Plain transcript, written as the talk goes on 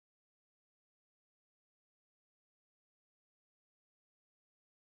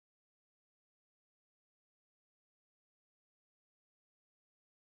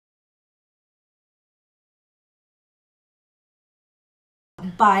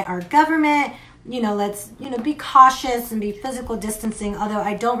by our government. Let's, be cautious and be physical distancing. Although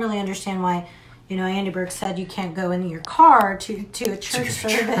I don't really understand why, Andy Burke said you can't go in your car to a church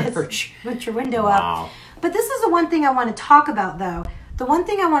service with your window up. But this is the one thing I want to talk about, though. The one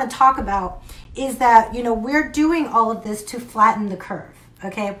thing I want to talk about is that, we're doing all of this to flatten the curve,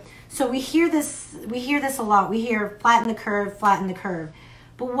 okay? So we hear this a lot. We hear flatten the curve, flatten the curve.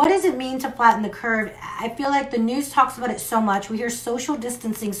 But what does it mean to flatten the curve? I feel like the news talks about it so much. We hear social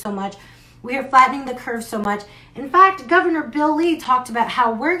distancing so much. We hear flattening the curve so much. In fact, Governor Bill Lee talked about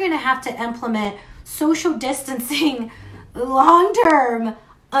how we're going to have to implement social distancing long-term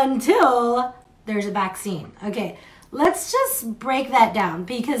until there's a vaccine. Okay, let's just break that down,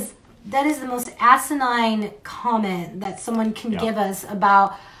 because that is the most asinine comment that someone can give us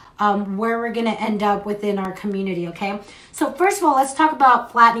about where we're going to end up within our community, okay? So first of all, let's talk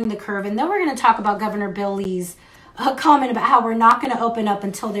about flattening the curve, and then we're going to talk about Governor Bill Lee's comment about how we're not going to open up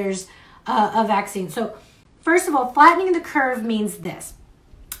until there's a vaccine. So first of all, flattening the curve means this.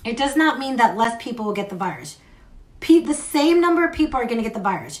 It does not mean that less people will get the virus. The same number of people are going to get the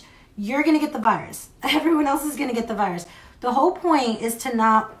virus. You're going to get the virus. Everyone else is going to get the virus. The whole point is to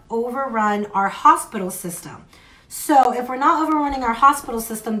not overrun our hospital system. So if we're not overrunning our hospital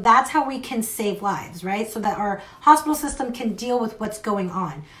system, that's how we can save lives, right? So that our hospital system can deal with what's going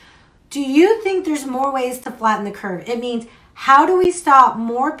on. Do you think there's more ways to flatten the curve? It means, how do we stop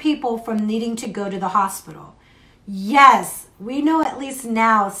more people from needing to go to the hospital? Yes, we know at least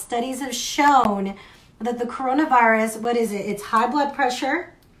now, studies have shown that the coronavirus, what is it? It's high blood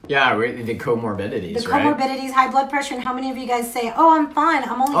pressure. Yeah, the comorbidities, The comorbidities, high blood pressure. And how many of you guys say, oh, I'm fine.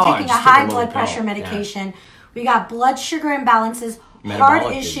 I'm only taking a high blood pressure medication. Yeah. We got blood sugar imbalances,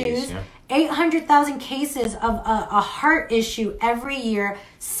 heart issues, 800,000 cases of a heart issue every year,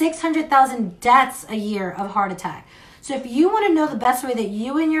 600,000 deaths a year of heart attack. So if you want to know the best way that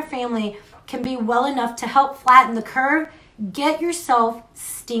you and your family can be well enough to help flatten the curve, get yourself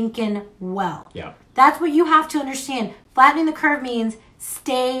stinking well. Yeah. That's what you have to understand. Flattening the curve means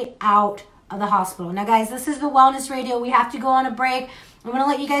stay out of the hospital. Now, guys, this is the Wellness Radio. We have to go on a break. I want to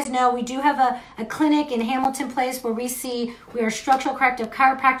let you guys know we do have a clinic in Hamilton Place where we are structural corrective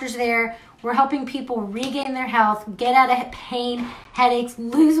chiropractors there. We're helping people regain their health, get out of pain, headaches,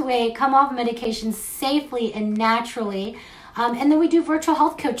 lose weight, come off medications safely and naturally. And then we do virtual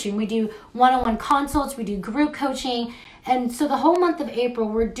health coaching. We do one-on-one consults. We do group coaching. And so the whole month of April,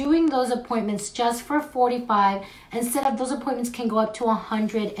 we're doing those appointments just for $45. Instead of those appointments can go up to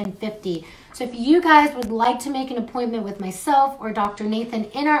 $150. So if you guys would like to make an appointment with myself or Dr. Nathan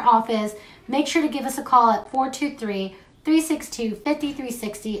in our office, make sure to give us a call at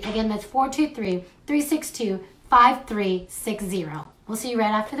 423-362-5360. Again, that's 423-362-5360. We'll see you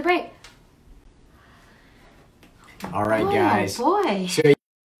right after the break. All right, guys. Oh, boy. So,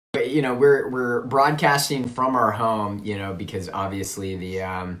 we're broadcasting from our home, because obviously the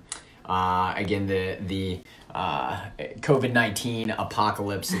COVID-19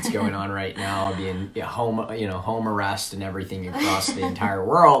 apocalypse that's going on right now, being home arrest and everything across the entire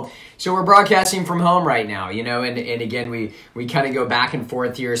world. So we're broadcasting from home right now, and again, we kind of go back and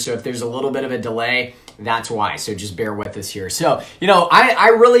forth here. So if there's a little bit of a delay, that's why. So just bear with us here. So,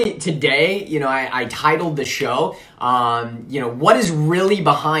 I really today, I titled the show, what is really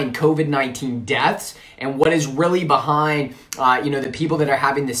behind COVID-19 deaths and what is really behind, the people that are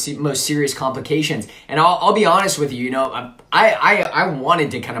having the most serious complications. And I'll be honest with you, I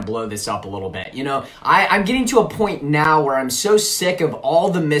wanted to kind of blow this up a little bit. I'm getting to a point now where I'm so sick of all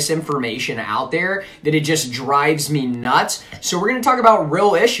the misinformation out there that it just drives me nuts. So we're going to talk about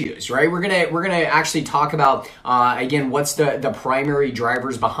real issues, right? We're going to actually talk about, again, what's the primary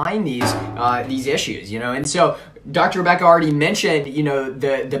drivers behind these issues, and so Dr. Rebecca already mentioned,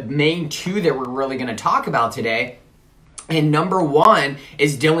 the main two that we're really going to talk about today. And number one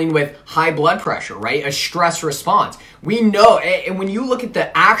is dealing with high blood pressure, right? A stress response. We know, and when you look at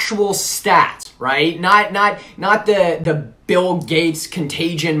the actual stats, right? Not the Bill Gates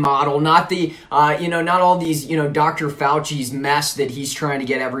contagion model, not the, not all these, Dr. Fauci's mess that he's trying to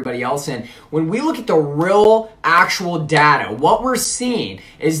get everybody else in. When we look at the real actual data, what we're seeing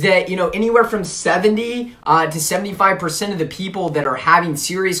is that, anywhere from 70 to 75% of the people that are having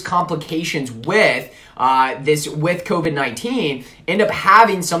serious complications with with COVID-19 end up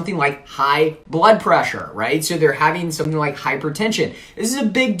having something like high blood pressure, right? So they're having something like hypertension. This is a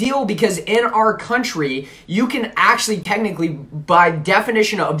big deal because in our country, you can actually technically, by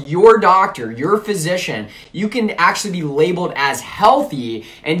definition of your doctor, your physician, you can actually be labeled as healthy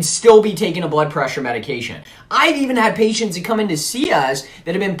and still be taking a blood pressure medication. I've even had patients that come in to see us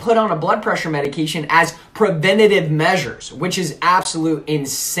that have been put on a blood pressure medication as preventative measures, which is absolute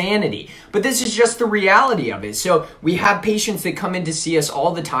insanity. But this is just the reality of it. So we have patients that come in to see us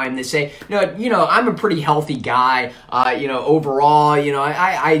all the time that say, no, you know, I'm a pretty healthy guy. You know, overall, you know,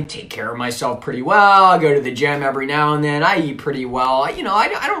 I take care of myself pretty well. I go to the gym every now and then. I eat pretty well. You know, I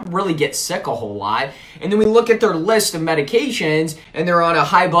don't really get sick a whole lot. And then we look at their list of medications and they're on a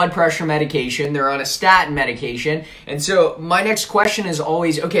high blood pressure medication. They're on a statin medication. And so my next question is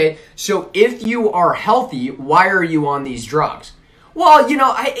always, okay, so if you are healthy, why are you on these drugs? Well, you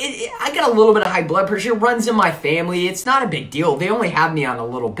know, I got a little bit of high blood pressure. It runs in my family. It's not a big deal. They only have me on a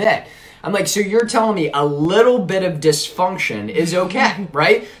little bit. I'm like, so you're telling me a little bit of dysfunction is okay,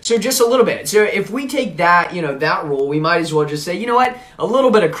 right? So just a little bit. So if we take that, you know, that rule, we might as well just say, you know what? A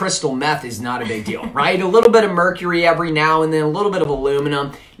little bit of crystal meth is not a big deal, right? A little bit of mercury every now and then, a little bit of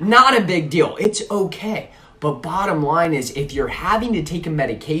aluminum, not a big deal. It's okay. But bottom line is, if you're having to take a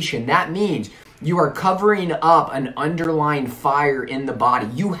medication, that means you are covering up an underlying fire in the body.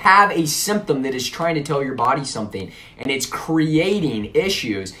 You have a symptom that is trying to tell your body something, and it's creating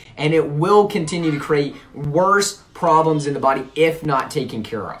issues, and it will continue to create worse problems in the body if not taken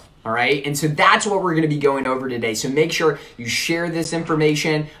care of. All right. And so that's what we're going to be going over today. So make sure you share this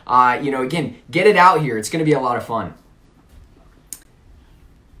information. You know, again, get it out here. It's going to be a lot of fun.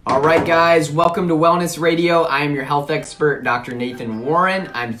 All right, guys, welcome to Wellness Radio. I am your health expert, Dr. Nathan Warren.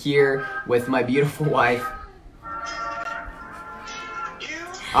 I'm here with my beautiful wife.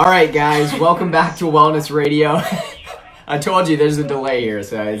 All right, guys, welcome back to Wellness Radio. I told you there's a delay here,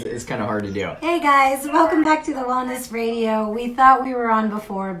 so it's kind of hard to do. Hey, guys, welcome back to the Wellness Radio. We thought we were on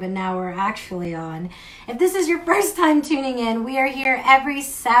before, but now we're actually on. If this is your first time tuning in, we are here every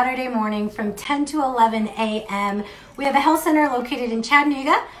Saturday morning from 10 to 11 a.m. We have a health center located in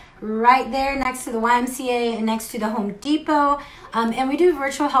Chattanooga, right there next to the YMCA and next to the Home Depot. And we do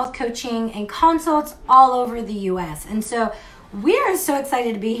virtual health coaching and consults all over the U.S. And so we are so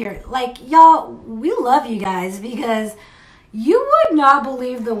excited to be here. Like, y'all, we love you guys because you would not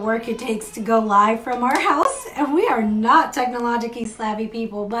believe the work it takes to go live from our house. And we are not technologically savvy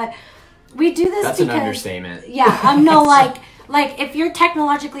people, but we do this That's because, an understatement. Yeah, I'm no like if you're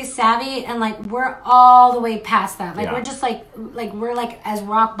technologically savvy and like we're all the way past that. Like we're just like we're like as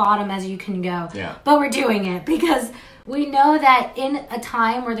rock bottom as you can go. Yeah. But we're doing it because we know that in a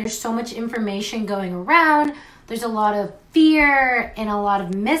time where there's so much information going around, there's a lot of fear and a lot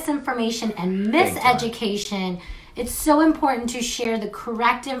of misinformation and miseducation. It's so important to share the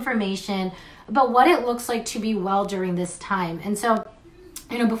correct information about what it looks like to be well during this time. And so,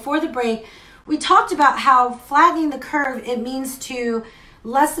 you know, before the break, we talked about how flattening the curve, it means to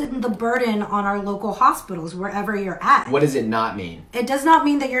lessen the burden on our local hospitals, wherever you're at. What does it not mean? It does not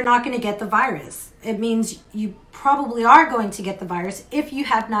mean that you're not going to get the virus. It means you probably are going to get the virus if you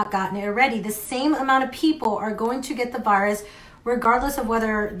have not gotten it already. The same amount of people are going to get the virus regardless of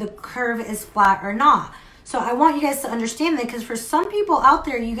whether the curve is flat or not. So I want you guys to understand that, because for some people out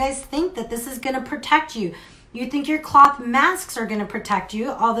there, you guys think that this is going to protect you. You think your cloth masks are going to protect you,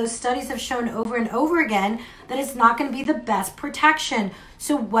 although studies have shown over and over again that it's not going to be the best protection.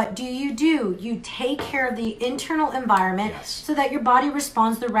 So what do? You take care of the internal environment so that your body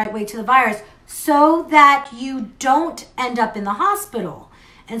responds the right way to the virus, so that you don't end up in the hospital.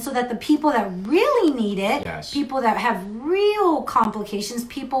 And so that the people that really need it, people that have real complications,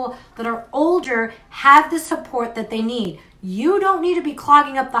 people that are older, have the support that they need. You don't need to be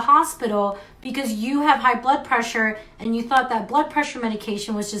clogging up the hospital because you have high blood pressure and you thought that blood pressure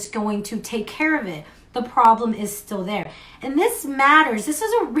medication was just going to take care of it. The problem is still there. And this matters. This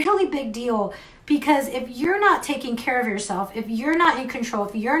is a really big deal, because if you're not taking care of yourself, if you're not in control,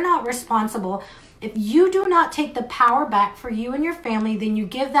 if you're not responsible, if you do not take the power back for you and your family, then you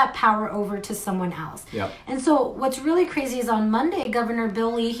give that power over to someone else. And so what's really crazy is on Monday, Governor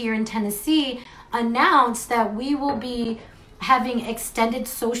Bill Lee here in Tennessee announced that we will be having extended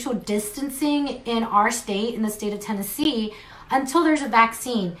social distancing in our state, in the state of Tennessee, until there's a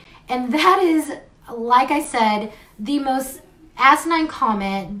vaccine. And that is, like I said, the most asinine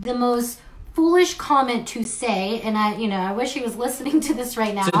comment, the most foolish comment to say. And I wish he was listening to this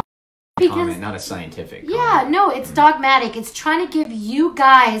right now. Because, comment, not a scientific comment. Yeah, no, it's dogmatic. It's trying to give you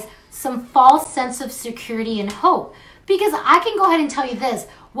guys some false sense of security and hope. Because I can go ahead and tell you this.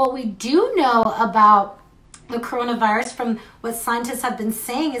 What we do know about the coronavirus, from what scientists have been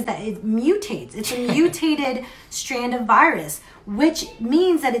saying, is that it mutates. It's a mutated strand of virus, which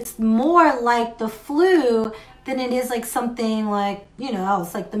means that it's more like the flu than it is like something like,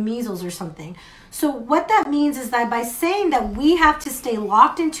 else, like the measles or something. So what that means is that by saying that we have to stay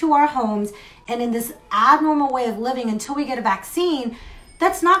locked into our homes and in this abnormal way of living until we get a vaccine,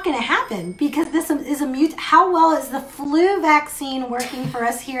 That's not going to happen because this is how well is the flu vaccine working for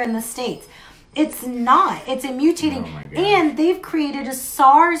us here in the States? It's not. It's a mutating. And they've created a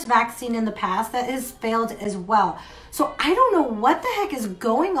SARS vaccine in the past that has failed as well. So I don't know what the heck is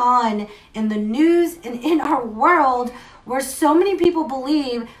going on in the news and in our world where so many people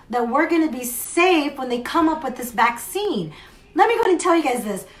believe that we're going to be safe when they come up with this vaccine. Let me go ahead and tell you guys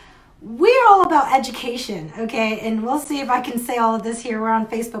this. We're all about education, okay? And we'll see if I can say all of this here. We're on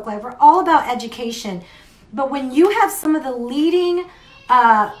Facebook Live. We're all about education. But when you have some of the leading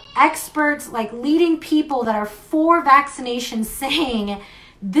experts, like leading people that are for vaccination saying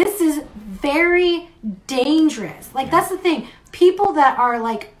this is very dangerous. Like that's the thing. People that are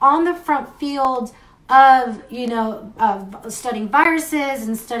like on the front field of, of studying viruses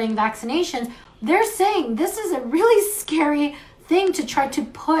and studying vaccinations, they're saying this is a really scary thing to try to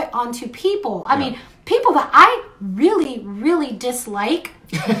put onto people. I mean, people that I really, really dislike,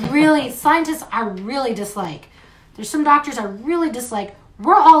 scientists I really dislike. There's some doctors I really dislike.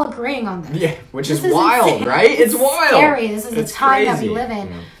 We're all agreeing on this. Yeah, which is wild, right? It's wild. Scary. This is the time that we live in.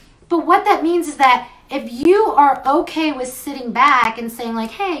 Yeah. But what that means is that if you are okay with sitting back and saying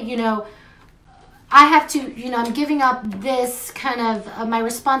like, hey, I have to, I'm giving up this kind of my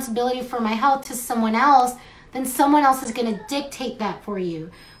responsibility for my health to someone else, then someone else is going to dictate that for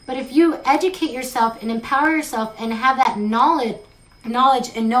you. But if you educate yourself and empower yourself and have that knowledge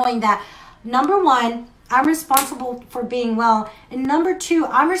and knowing that, number one, I'm responsible for being well, and number two,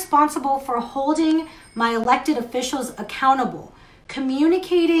 I'm responsible for holding my elected officials accountable,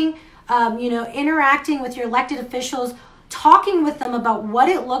 communicating, interacting with your elected officials, talking with them about what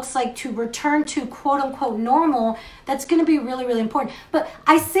it looks like to return to quote unquote normal. That's going to be really, really important. But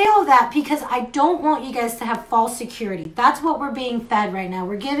I say all that because I don't want you guys to have false security. That's what we're being fed right now.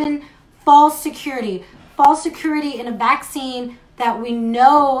 We're given false security in a vaccine that we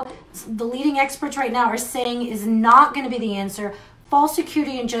know the leading experts right now are saying is not going to be the answer. False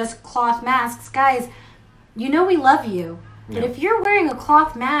security and just cloth masks. Guys, we love you. But if you're wearing a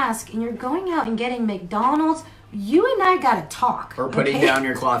cloth mask and you're going out and getting McDonald's, you and I got to talk. Or putting down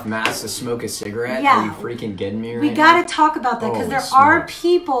your cloth mask to smoke a cigarette. Yeah. Are you freaking kidding me right now? We got to talk about that because there are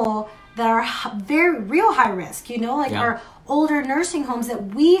people that are very real high risk, our older nursing homes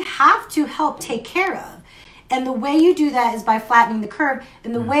that we have to help take care of. And the way you do that is by flattening the curve,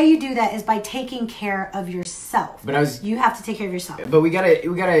 and the way you do that is by taking care of yourself. But you have to take care of yourself. But we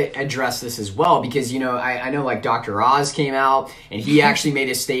gotta address this as well because I know like Dr. Oz came out and he actually made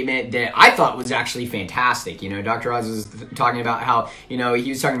a statement that I thought was actually fantastic. Dr. Oz was talking about how he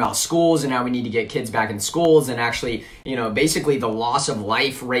was talking about schools and how we need to get kids back in schools, and actually basically the loss of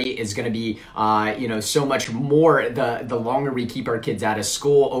life rate is going to be so much more the longer we keep our kids out of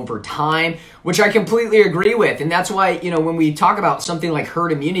school over time, which I completely agree with. And that's why, when we talk about something like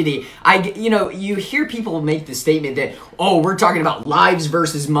herd immunity, you hear people make the statement that, oh, we're talking about lives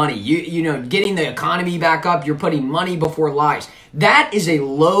versus money. Getting the economy back up, you're putting money before lives. That is a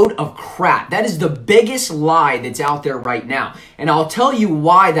load of crap. That is the biggest lie that's out there right now. And I'll tell you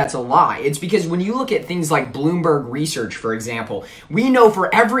why that's a lie. It's because when you look at things like Bloomberg research, for example, we know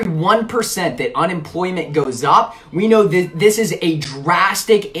for every 1% that unemployment goes up, we know that this is a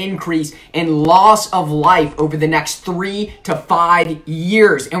drastic increase in loss of life over the next 3 to 5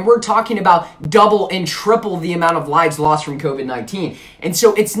 years. And we're talking about double and triple the amount of lives lost from COVID-19. And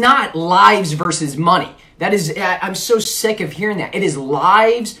so it's not lives versus money. That is, I'm so sick of hearing that. It is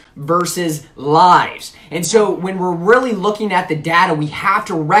lives versus lives. And so when we're really looking at the data, we have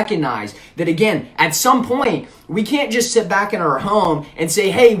to recognize that, again, at some point, we can't just sit back in our home and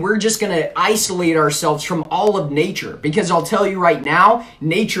say, hey, we're just going to isolate ourselves from all of nature. Because I'll tell you right now,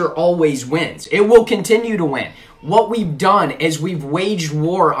 nature always wins. It will continue to win. What we've done is we've waged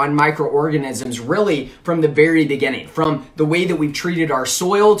war on microorganisms really from the very beginning, from the way that we've treated our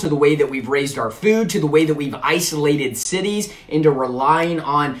soil to the way that we've raised our food to the way that we've isolated cities into relying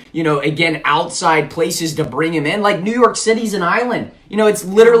on, again, outside places to bring them in. Like New York City's an island. It's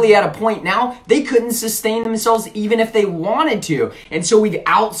literally at a point now they couldn't sustain themselves even if they wanted to. And so we've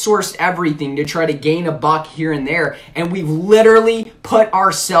outsourced everything to try to gain a buck here and there. And we've literally put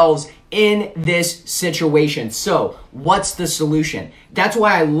ourselves in this situation. So what's the solution? That's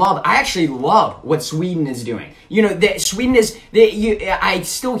why I actually love what Sweden is doing. Sweden is, I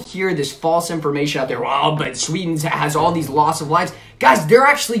still hear this false information out there. Well, but Sweden has all these loss of lives. Guys, they're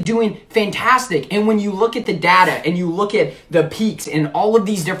actually doing fantastic. And when you look at the data and you look at the peaks in all of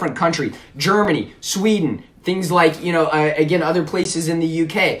these different countries, Germany, Sweden, things like, again, other places in the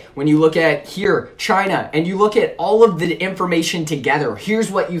UK, when you look at here, China, and you look at all of the information together,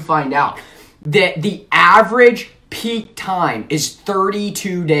 here's what you find out. That the average peak time is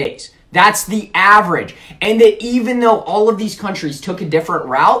 32 days. That's the average. And that even though all of these countries took a different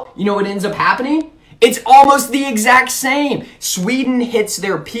route, you know what ends up happening? It's almost the exact same. Sweden hits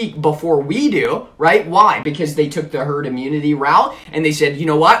their peak before we do, right? Why? Because they took the herd immunity route and they said, you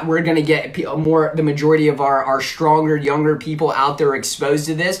know what? We're going to get the majority of our stronger, younger people out there exposed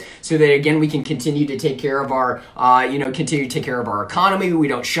to this so that, again, we can continue to take care of our, continue to take care of our economy. We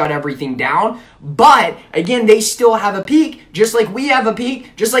don't shut everything down. But, again, they still have a peak, just like we have a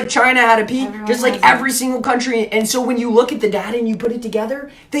peak, just like China had a peak, just like every single country. And so when you look at the data and you put it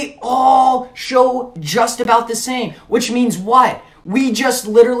together, they all show just about the same, which means what? We just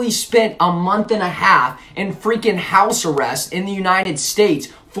literally spent a month and a half in freaking house arrest in the United States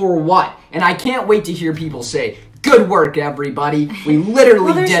for what? And I can't wait to hear people say, good work, everybody. We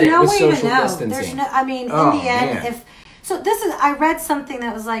literally did it with social distancing. In the end, I read something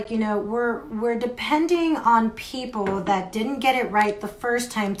that was like, we're depending on people that didn't get it right the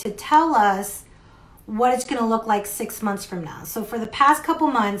first time to tell us what it's going to look like 6 months from now. So for the past couple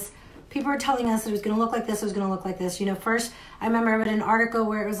months, people were telling us it was going to look like this, it was going to look like this. First, I remember I read an article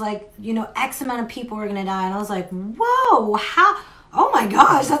where it was like, X amount of people were going to die. And I was like, whoa, how? Oh my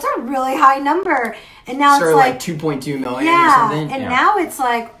gosh, that's a really high number. And now it's like 2.2 million or something. And now it's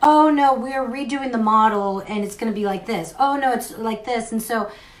like, oh no, we're redoing the model and it's going to be like this. Oh no, it's like this. And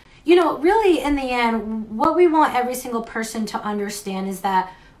so, really in the end, what we want every single person to understand is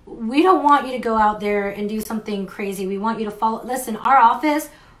that we don't want you to go out there and do something crazy. We want you to follow. Listen, our office,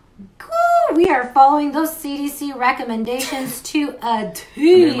 we are following those CDC recommendations to a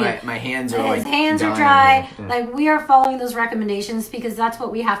T. My hands are His hands are dry. Yeah. Like, we are following those recommendations because that's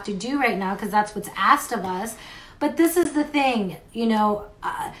what we have to do right now because that's what's asked of us. But this is the thing, you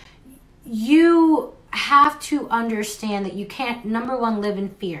have to understand that you can't, number one, live in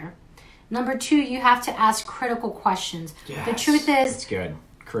fear. Number two, you have to ask critical questions. Yes, the truth is, that's good.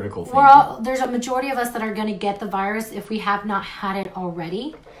 Critical thinking. There's a majority of us that are going to get the virus if we have not had it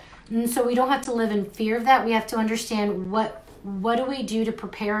already. And so we don't have to live in fear of that. We have to understand what do we do to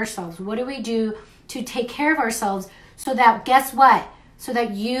prepare ourselves? What do we do to take care of ourselves so that, guess what? So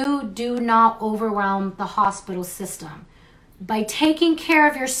that you do not overwhelm the hospital system. By taking care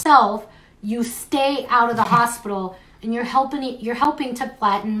of yourself, you stay out of the hospital and you're helping to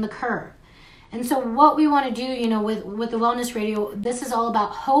flatten the curve. And so what we want to do, with the Wellness Radio, this is all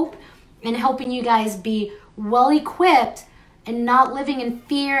about hope and helping you guys be well equipped and not living in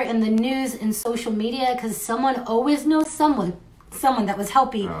fear in the news and social media, because someone always knows someone that was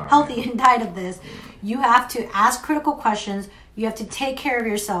healthy and died of this. You have to ask critical questions. You have to take care of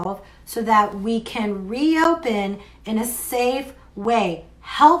yourself so that we can reopen in a safe way.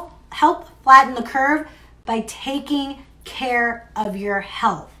 Help flatten the curve by taking care of your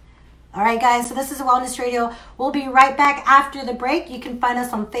health. All right, guys, so this is Wellness Radio. We'll be right back after the break. You can find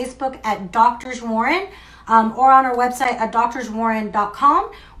us on Facebook at Doctors Warren or on our website at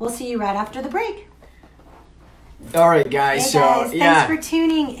doctorswarren.com. We'll see you right after the break. All right, guys. Thanks for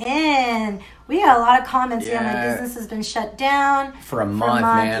tuning in. We got a lot of comments. Yeah, my business has been shut down for a month,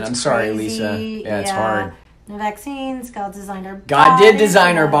 man. I'm sorry, Lisa. Yeah, it's hard. No vaccines. God designed our God did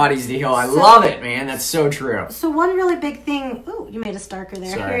design our bodies to heal. I love it, man. That's so true. So one really big thing. Ooh, you made a starker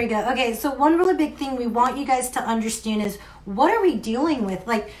there. Sorry. Here you go. Okay, so one really big thing we want you guys to understand is, what are we dealing with?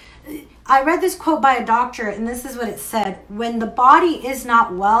 Like, I read this quote by a doctor, and this is what it said: when the body is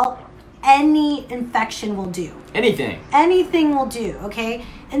not well, any infection will do. Anything will do. Okay,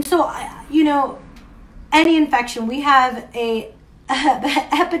 and so any infection. We have a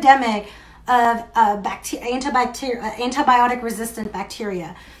epidemic of antibiotic resistant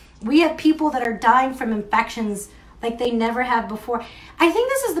bacteria. We have people that are dying from infections like they never have before. I think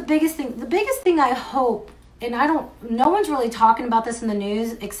this is the biggest thing. The biggest thing I hope, and no one's really talking about this in the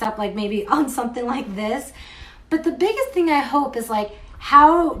news except like maybe on something like this, but the biggest thing I hope is like,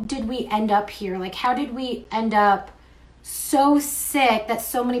 how did we end up here? Like, how did we end up so sick that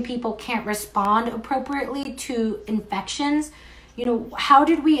so many people can't respond appropriately to infections? How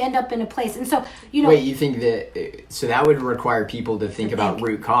did we end up in a place? And so, Wait, you think that would require people to think about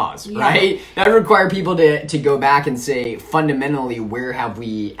root cause, right? Yeah. That would require people to go back and say, fundamentally, where have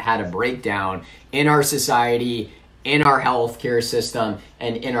we had a breakdown in our society, in our healthcare system,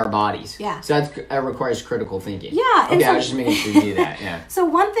 and in our bodies? Yeah. So that requires critical thinking. Yeah. Okay, I was just making sure you do that, yeah. So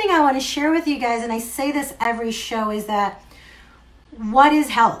one thing I want to share with you guys, and I say this every show, is that what is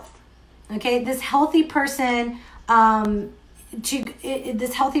health? Okay, this healthy person...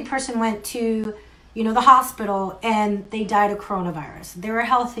 this healthy person went to, the hospital and they died of coronavirus. They were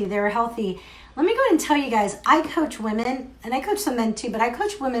healthy. Let me go ahead and tell you guys, I coach women, and I coach some men too, but I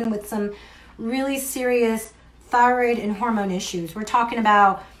coach women with some really serious thyroid and hormone issues. We're talking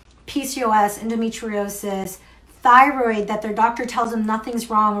about PCOS, endometriosis, thyroid that their doctor tells them nothing's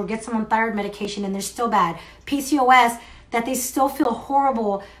wrong or gets them on thyroid medication and they're still bad. PCOS that they still feel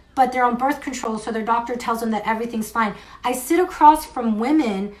horrible, but they're on birth control, so their doctor tells them that everything's fine. I sit across from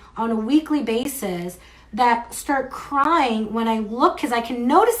women on a weekly basis that start crying when I look, because I can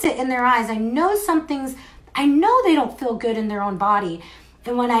notice it in their eyes. I know they don't feel good in their own body.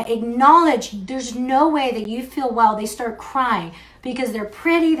 And when I acknowledge there's no way that you feel well, they start crying because they're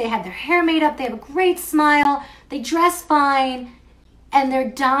pretty, they have their hair made up, they have a great smile, they dress fine, and they're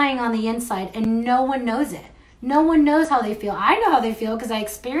dying on the inside, and no one knows it. No one knows how they feel. I know how they feel because I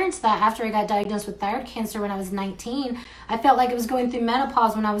experienced that after I got diagnosed with thyroid cancer when I was 19. I felt like I was going through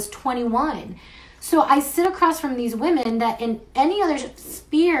menopause when I was 21. So I sit across from these women that in any other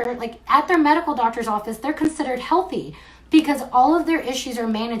sphere, like at their medical doctor's office, they're considered healthy because all of their issues are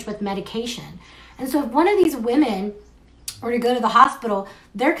managed with medication. And so if one of these women were to go to the hospital,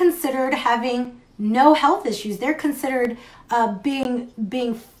 they're considered having no health issues. They're considered being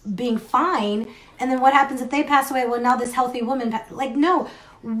fine. And then what happens if they pass away? Well, now this healthy woman, like, no,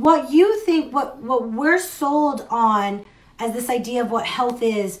 what you think, what we're sold on as this idea of what health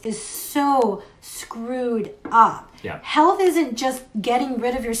is so screwed up. Yeah. Health isn't just getting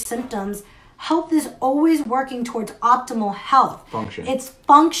rid of your symptoms. Health is always working towards optimal health. Function. It's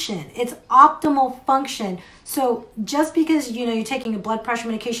function. It's optimal function. So just because, you're taking a blood pressure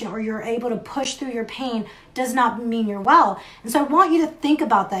medication or you're able to push through your pain does not mean you're well. And so I want you to think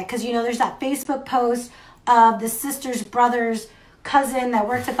about that because, there's that Facebook post of the sister's brother's cousin that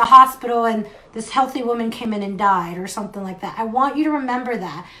worked at the hospital and this healthy woman came in and died or something like that. I want you to remember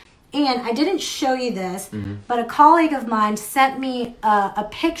that. And I didn't show you this, but a colleague of mine sent me a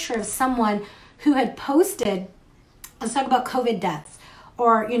picture of someone who had posted, let's talk about COVID deaths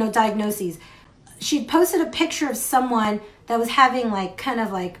or, diagnoses. She'd posted a picture of someone that was having kind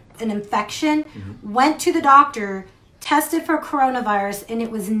of an infection, went to the doctor, tested for coronavirus, and it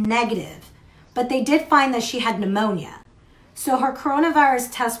was negative. But they did find that she had pneumonia. So her coronavirus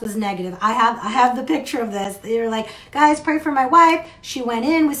test was negative. I have the picture of this. They were like, guys, pray for my wife. She went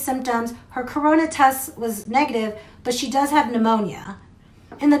in with symptoms. Her corona test was negative, but she does have pneumonia.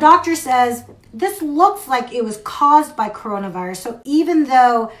 And the doctor says, this looks like it was caused by coronavirus. So even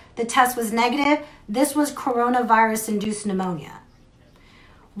though the test was negative, this was coronavirus-induced pneumonia.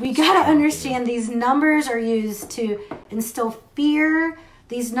 We got to understand these numbers are used to instill fear.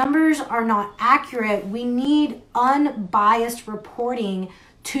 These numbers are not accurate. We need unbiased reporting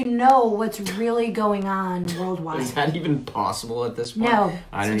to know what's really going on worldwide. Is that even possible at this point? No.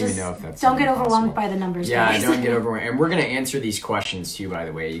 I don't even know if that's Don't get possible. overwhelmed by the numbers, Yeah, guys. don't get overwhelmed. And we're going to answer these questions too, by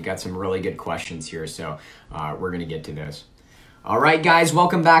the way. You got some really good questions here, so we're going to get to those. All right, guys,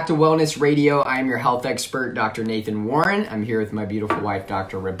 welcome back to Wellness Radio. I'm your health expert, Dr. Nathan Warren. I'm here with my beautiful wife,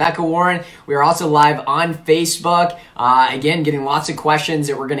 Dr. Rebecca Warren. We are also live on Facebook. Again, getting lots of questions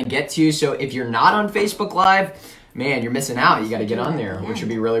that we're going to get to. So if you're not on Facebook Live, man, you're missing out. You got to get on there, which would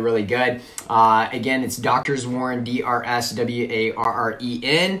be really, really good. Again, it's Drs. Warren, DRSWARREN.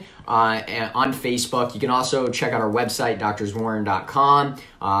 On Facebook. You can also check out our website, drswarren.com,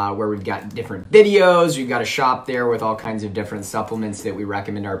 where we've got different videos. We've got a shop there with all kinds of different supplements that we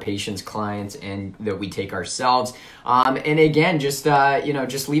recommend our patients, clients, and that we take ourselves. And again, just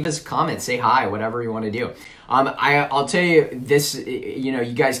leave us a comment, say hi, whatever you want to do. I'll tell you this,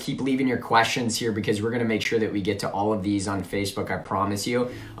 you guys keep leaving your questions here because we're going to make sure that we get to all of these on Facebook. I promise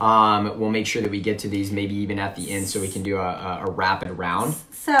you. We'll make sure that we get to these maybe even at the end so we can do a rapid round.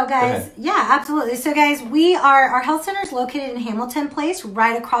 So guys, yeah, absolutely. So guys, our health center is located in Hamilton Place,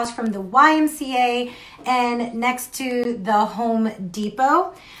 right across from the YMCA and next to the Home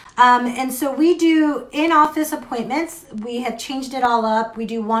Depot. And so we do in-office appointments. We have changed it all up. We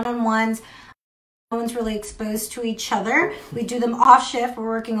do one-on-ones. No one's really exposed to each other. We do them off shift. We're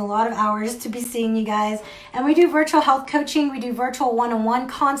working a lot of hours to be seeing you guys. And we do virtual health coaching. We do virtual one-on-one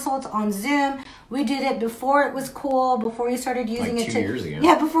consults on Zoom. We did it before it was cool, before you started using it 2 years ago.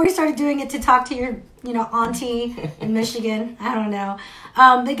 Yeah, before you started doing it to talk to your, auntie in Michigan. I don't know.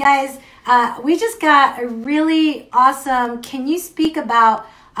 But guys, we just got a really awesome, can you speak about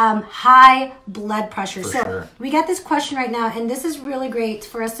high blood pressure? Sure. We got this question right now, and this is really great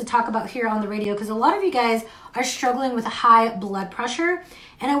for us to talk about here on the radio because a lot of you guys are struggling with high blood pressure.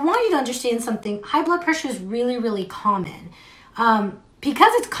 And I want you to understand something. High blood pressure is really, really common.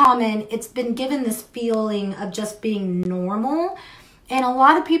 Because it's common, it's been given this feeling of just being normal. And a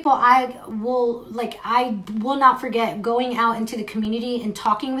lot of people, I will not forget going out into the community and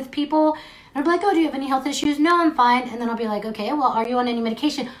talking with people. And I'll be like, oh, do you have any health issues? No, I'm fine. And then I'll be like, okay, well, are you on any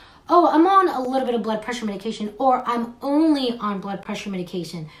medication? oh, I'm on a little bit of blood pressure medication, or I'm only on blood pressure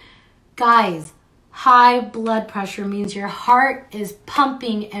medication. Guys, high blood pressure means your heart is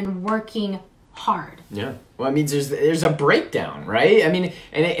pumping and working hard. Yeah. Well, it means there's a breakdown, right? I mean,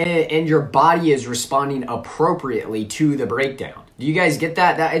 and your body is responding appropriately to the breakdown. Do you guys get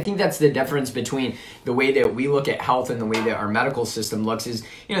that? I think that's the difference between the way that we look at health and the way that our medical system looks is,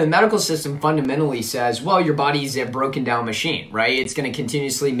 the medical system fundamentally says, well, your body's a broken down machine, right? It's going to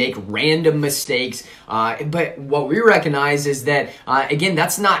continuously make random mistakes. But what we recognize is that, again,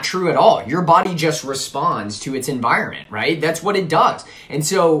 that's not true at all. Your body just responds to its environment, right? That's what it does. And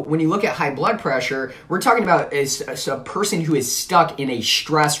so when you look at high blood pressure, we're talking about a person who is stuck in a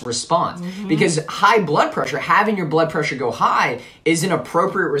stress response. Because high blood pressure, having your blood pressure go high, is an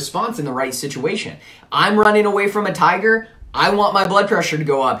appropriate response in the right situation. I'm running away from a tiger. I want my blood pressure to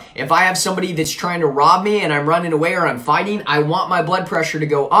go up. If I have somebody that's trying to rob me and I'm running away or I'm fighting, I want my blood pressure to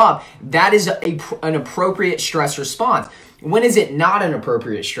go up. That is an appropriate stress response. When is it not an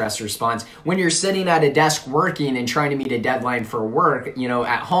appropriate stress response? When you're sitting at a desk working and trying to meet a deadline for work,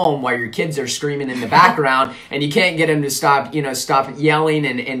 at home while your kids are screaming in the background and you can't get them to stop yelling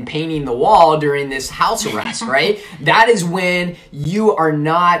and painting the wall during this house arrest, right? That is when you are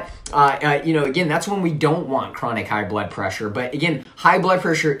not, again, that's when we don't want chronic high blood pressure. But again, high blood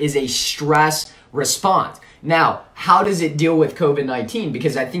pressure is a stress response. Now, how does it deal with COVID-19?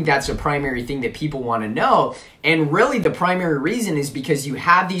 Because I think that's a primary thing that people want to know. And really the primary reason is because you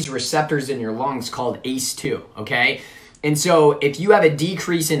have these receptors in your lungs called ACE2, okay? And so if you have a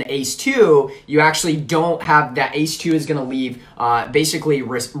decrease in ACE2, you actually don't have that. ACE2 is going to leave basically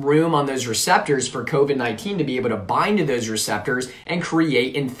room on those receptors for COVID-19 to be able to bind to those receptors and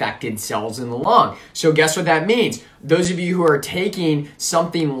create infected cells in the lung. So guess what that means? Those of you who are taking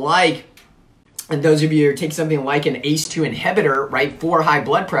something like an ACE2 inhibitor, right, for high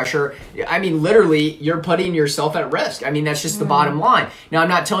blood pressure, I mean, literally, you're putting yourself at risk. I mean, that's just the bottom line. Now, I'm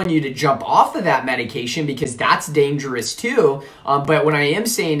not telling you to jump off of that medication because that's dangerous too. But what I am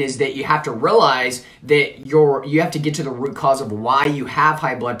saying is that you have to realize that you have to get to the root cause of why you have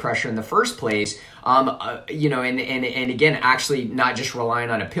high blood pressure in the first place. And again, actually not just relying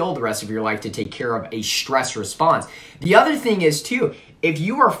on a pill the rest of your life to take care of a stress response. The other thing is too, if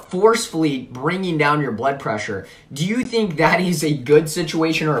you are forcefully bringing down your blood pressure, do you think that is a good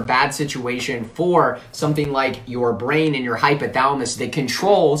situation or a bad situation for something like your brain and your hypothalamus that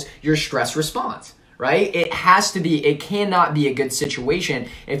controls your stress response? Right? It cannot be a good situation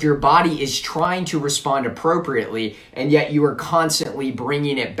if your body is trying to respond appropriately and yet you are constantly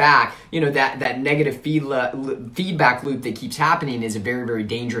bringing it back. That negative feedback loop that keeps happening is a very, very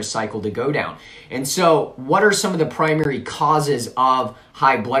dangerous cycle to go down. And so what are some of the primary causes of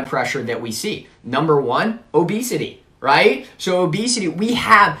high blood pressure that we see? Number one, obesity, right? So obesity,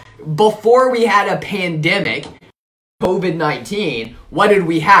 before we had a pandemic, COVID-19, what did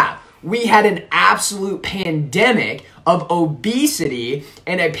we have? We had an absolute pandemic of obesity,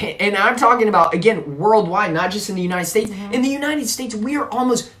 and I'm talking about, again, worldwide, not just in the United States. In the United States, we are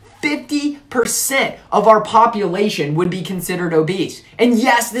almost 50% of our population would be considered obese. And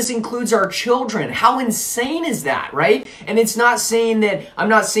yes, this includes our children. How insane is that, right? And I'm not saying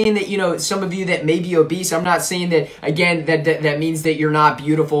that, some of you that may be obese, I'm not saying that, again, that means that you're not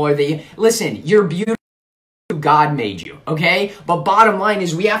beautiful listen, you're beautiful. God made you, okay? But bottom line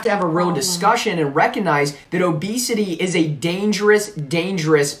is we have to have a real discussion and recognize that obesity is a dangerous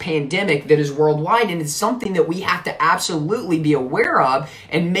pandemic that is worldwide, and it's something that we have to absolutely be aware of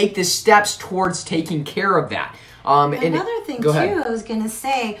and make the steps towards taking care of that. Another thing too, I was going to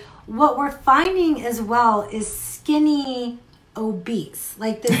say, what we're finding as well is skinny obese.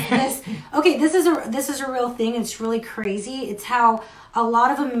 Like this okay, this is a real thing. It's really crazy. It's how a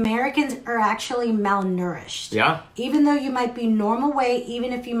lot of Americans are actually malnourished. Yeah. Even though you might be normal weight,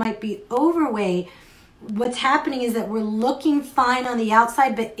 even if you might be overweight, what's happening is that we're looking fine on the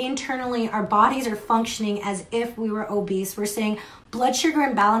outside, but internally our bodies are functioning as if we were obese. We're saying blood sugar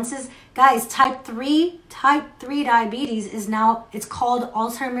imbalances. Guys, type 3 diabetes is now, it's called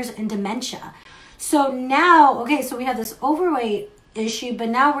Alzheimer's and dementia. So now, so we have this overweight issue, but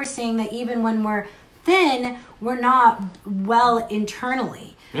now we're seeing that even when we're thin, we're not well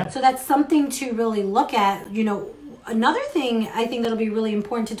internally. Yeah. So that's something to really look at. Another thing I think that'll be really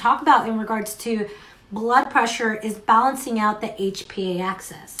important to talk about in regards to blood pressure is balancing out the HPA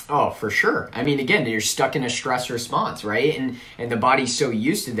axis. Oh, for sure. I mean, again, you're stuck in a stress response, right? And the body's so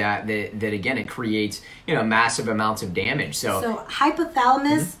used to that again, it creates, massive amounts of damage. So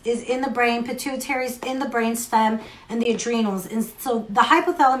hypothalamus is in the brain, pituitary's in the brainstem, and the adrenals. And so the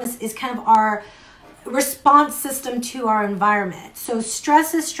hypothalamus is kind of our response system to our environment. So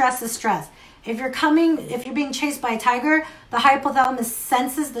stress is stress is stress. If you're being chased by a tiger, the hypothalamus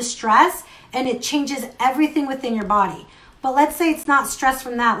senses the stress and it changes everything within your body. But let's say it's not stress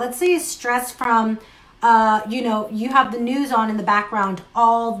from that. Let's say it's stress from, you have the news on in the background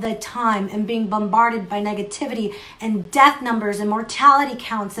all the time and being bombarded by negativity and death numbers and mortality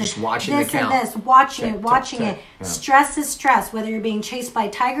counts and just watching this the count. and this, watching it. Yeah. Stress is stress, whether you're being chased by a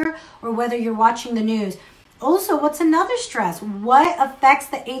tiger or whether you're watching the news. Also, what's another stress? What affects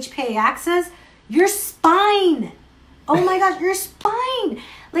the HPA axis? Your spine. Oh my gosh, your spine.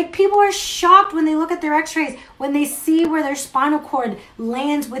 Like, people are shocked when they look at their x-rays, when they see where their spinal cord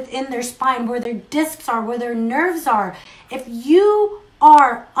lands within their spine, where their discs are, where their nerves are. If you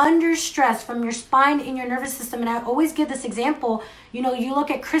are under stress from your spine and your nervous system, and I always give this example, you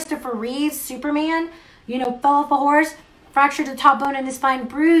look at Christopher Reeve's Superman, fell off a horse, fractured the top bone in his spine,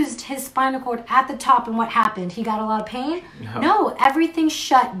 bruised his spinal cord at the top, and what happened? He got a lot of pain? No, everything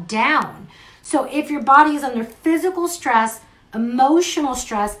shut down. So if your body is under physical stress, emotional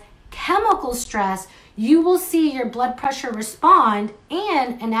stress, chemical stress, you will see your blood pressure respond,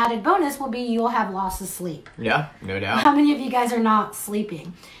 and an added bonus will be you'll have loss of sleep. Yeah, no doubt. How many of you guys are not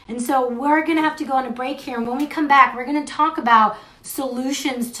sleeping? And so we're going to have to go on a break here, and when we come back, we're going to talk about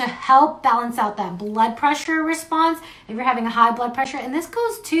solutions to help balance out that blood pressure response if you're having a high blood pressure. And this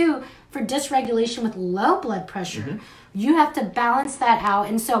goes too for dysregulation with low blood pressure. Mm-hmm. You have to balance that out.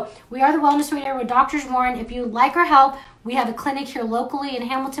 And so we are the Wellness Radar with Drs. Warren. If you like our help, we have a clinic here locally in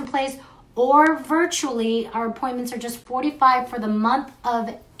Hamilton Place or virtually. Our appointments are just $45 for the month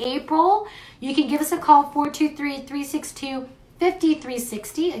of April. You can give us a call,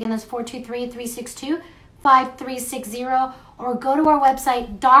 423-362-5360. Again, that's 423-362-5360. Or go to our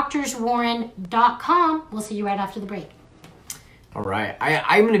website, drswarren.com. We'll see you right after the break. All right.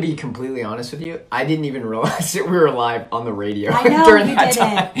 I'm going to be completely honest with you. I didn't even realize that we were live on the radio I know during you that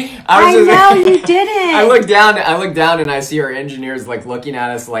didn't. time. I know you didn't. I look down and I see our engineers like looking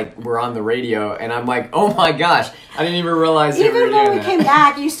at us like we're on the radio, and I'm like, oh my gosh, I didn't even realize that we were doing that. Even when we came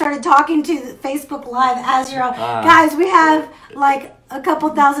back, you started talking to Facebook Live as you're on. Guys, we have like a couple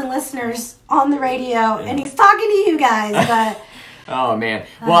thousand listeners on the radio, and he's talking to you guys. But oh man.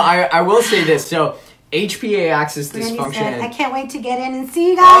 Well, I will say this. So HPA axis Brandy dysfunction. said, I can't wait to get in and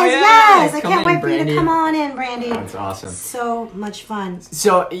see you guys. Oh, yeah. Yes, I Come can't in, wait for you Brandy. to come on in, Brandy. That's awesome. So much fun.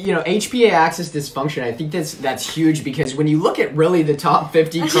 So, HPA axis dysfunction, I think that's huge, because when you look at really the top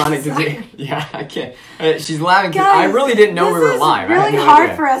 50 chronic disease. Yeah, I can't. She's laughing because I really didn't know we were live. It's really no hard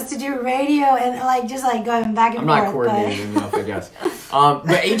idea. for us to do radio and just going back and I'm forth. not coordinated enough, I guess. But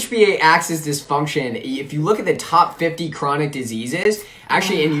HPA axis dysfunction, if you look at the top 50 chronic diseases,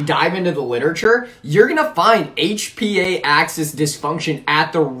 actually, and you dive into the literature, you're going to find HPA axis dysfunction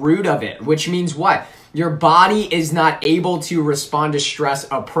at the root of it, which means what? Your body is not able to respond to stress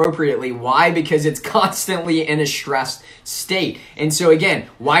appropriately. Why? Because it's constantly in a stressed state. And so again,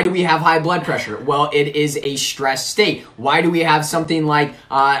 why do we have high blood pressure? Well, it is a stress state. Why do we have something like,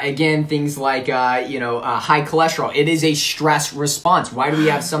 things like, high cholesterol? It is a stress response. Why do we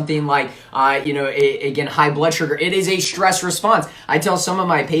have something like, high blood sugar? It is a stress response. I tell some of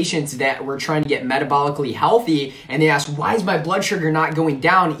my patients that we're trying to get metabolically healthy, and they ask, why is my blood sugar not going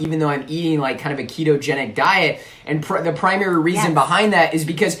down even though I'm eating like kind of a ketogenic diet? And the primary reason behind that is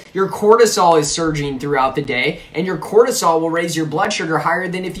because your cortisol is surging throughout the day, and your cortisol will raise your blood sugar higher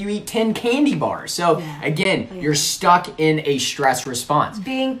than if you eat 10 candy bars. So again, you're stuck in a stress response.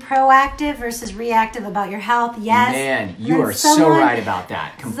 Being proactive versus reactive about your health, yes. Man, you are so right about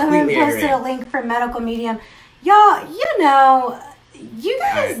that. Completely someone posted a link for Medical Medium. Y'all, you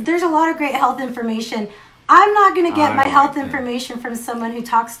guys, there's a lot of great health information. I'm not going to get my health information from someone who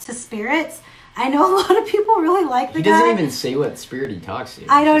talks to spirits. I know a lot of people really like the guy. He doesn't even say what spirit he talks to.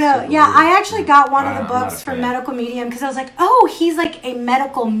 I don't know. Yeah, I actually got one of the books from Medical Medium because I was like, oh, he's like a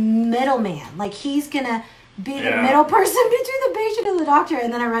medical middleman. Like, he's going to be the middle person between the patient and the doctor.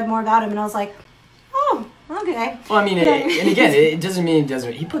 And then I read more about him, and I was like, oh, okay. Well, I mean, and again, it doesn't mean it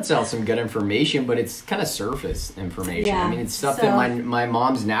doesn't. He puts out some good information, but it's kind of surface information. Yeah, I mean, it's stuff that my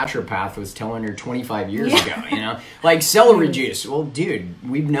mom's naturopath was telling her 25 years ago. Like celery juice. Well, dude,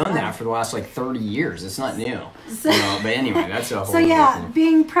 we've known that for the last like 30 years. It's not new. But anyway, that's a whole. So thing.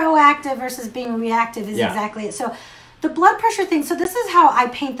 Being proactive versus being reactive is exactly it. So the blood pressure thing. So this is how I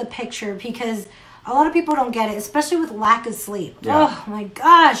paint the picture, because a lot of people don't get it, especially with lack of sleep. Yeah. Oh my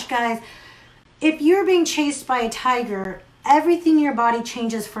gosh, guys. If you're being chased by a tiger, everything in your body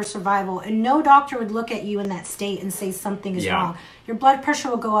changes for survival, and no doctor would look at you in that state and say something is wrong. Your blood pressure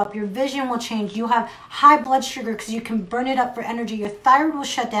will go up, your vision will change, you'll have high blood sugar because you can burn it up for energy, your thyroid will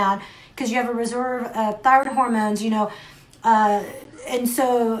shut down because you have a reserve of thyroid hormones, and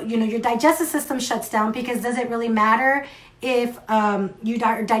so, your digestive system shuts down because does it really matter if you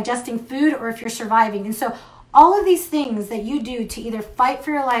are digesting food or if you're surviving? And so all of these things that you do to either fight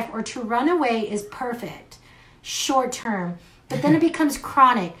for your life or to run away is perfect, short term, but then it becomes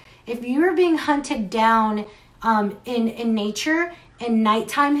chronic. If you're being hunted down in nature and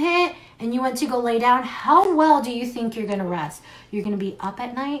nighttime hit and you went to go lay down, how well do you think you're going to rest? You're going to be up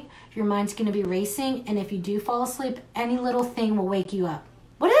at night, your mind's going to be racing, and if you do fall asleep, any little thing will wake you up.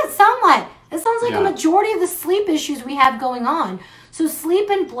 What does it sound like? It sounds like a majority of the sleep issues we have going on. So sleep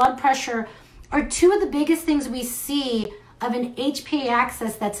and blood pressure are two of the biggest things we see of an HPA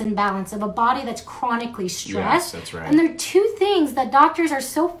axis that's in balance, of a body that's chronically stressed. Yes, that's right. And they're two things that doctors are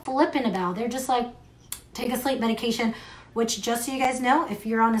so flippant about. They're just like, take a sleep medication, which just so you guys know, if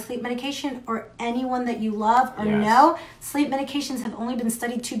you're on a sleep medication or anyone that you love or know, sleep medications have only been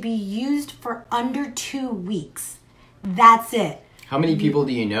studied to be used for under 2 weeks. That's it. How many people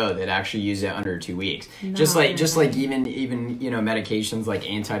do you know that actually use it under 2 weeks? Just like even medications like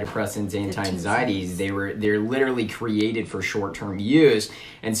antidepressants, anti-anxieties, they're literally created for short-term use.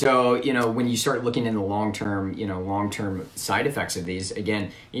 And so, when you start looking in the long-term side effects of these,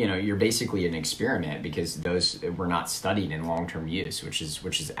 again, you're basically an experiment because those were not studied in long-term use, which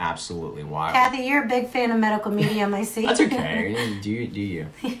is absolutely wild. Kathy, you're a big fan of medical medium, I see. That's okay. Do you?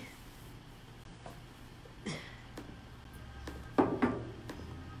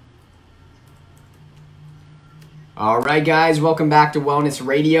 All right, guys, welcome back to Wellness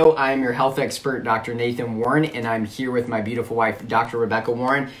Radio. I'm your health expert, Dr. Nathan Warren, and I'm here with my beautiful wife, Dr. Rebecca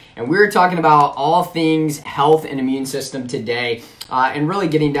Warren, and we're talking about all things health and immune system today, and really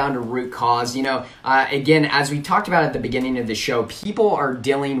getting down to root cause. Again, as we talked about at the beginning of the show, people are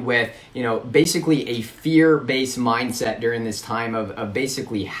dealing with, basically a fear-based mindset during this time of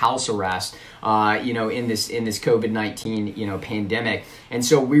basically house arrest, in this COVID-19, pandemic. And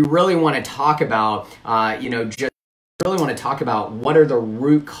so we really want to talk about, what are the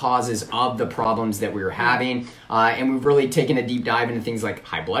root causes of the problems that we were having. And we've really taken a deep dive into things like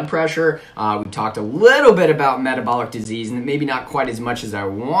high blood pressure. We've talked a little bit about metabolic disease, and maybe not quite as much as I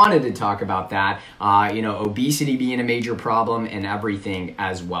wanted to talk about that. Obesity being a major problem and everything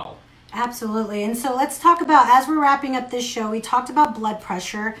as well. Absolutely. And so let's talk about, as we're wrapping up this show, we talked about blood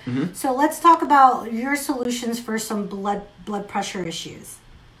pressure. So let's talk about your solutions for some blood pressure issues.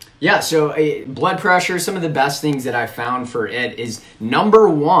 Yeah, so blood pressure, some of the best things that I found for it is, number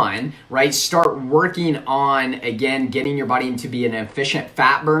one, right, start working on, again, getting your body to be an efficient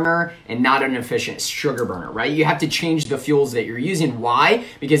fat burner and not an efficient sugar burner, right? You have to change the fuels that you're using. Why?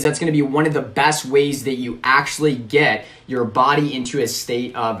 Because that's going to be one of the best ways that you actually get your body into a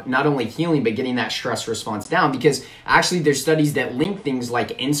state of not only healing, but getting that stress response down. Because actually there's studies that link things like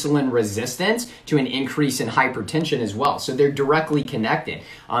insulin resistance to an increase in hypertension as well. So they're directly connected.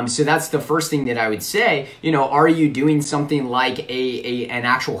 So that's the first thing that I would say. Are you doing something like an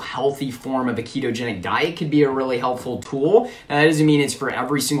actual healthy form of a ketogenic diet? Could be a really helpful tool. Now, that doesn't mean it's for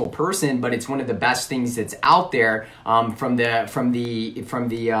every single person, but it's one of the best things that's out there from the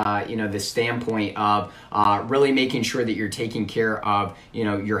standpoint of really making sure that you're taking care of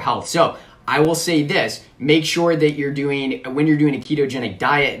your health. So I will say this, make sure that when you're doing a ketogenic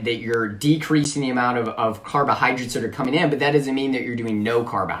diet, that you're decreasing the amount of carbohydrates that are coming in, but that doesn't mean that you're doing no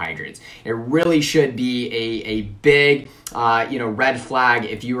carbohydrates. It really should be a big, red flag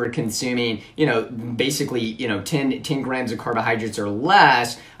if you were consuming, basically, 10 grams of carbohydrates or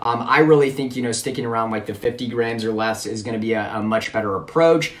less. I really think, sticking around like the 50 grams or less is going to be a much better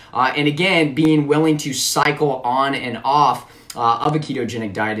approach. And again, being willing to cycle on and off of a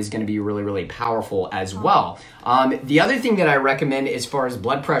ketogenic diet is going to be really, really powerful as well. The other thing that I recommend as far as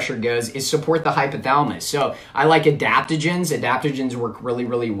blood pressure goes is support the hypothalamus. So I like adaptogens. Adaptogens work really,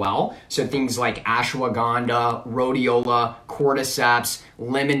 really well. So things like ashwagandha, rhodiola, cordyceps,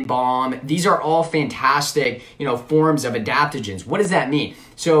 lemon balm, these are all fantastic, forms of adaptogens. What does that mean?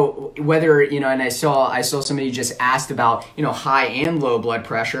 So whether, and I saw somebody just asked about, high and low blood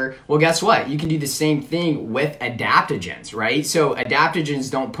pressure. Well, guess what? You can do the same thing with adaptogens, right? So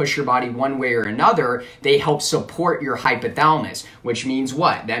adaptogens don't push your body one way or another. They help support your hypothalamus, which means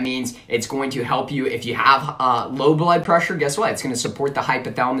what? That means it's going to help you if you have low blood pressure. Guess what? It's going to support the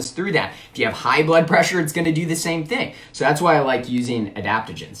hypothalamus through that. If you have high blood pressure, it's going to do the same thing. So that's why I like using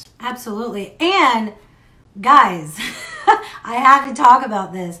adaptogens. Absolutely. And guys, I have to talk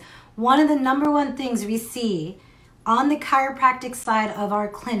about this. One of the number one things we see on the chiropractic side of our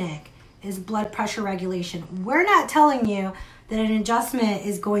clinic is blood pressure regulation. We're not telling you that an adjustment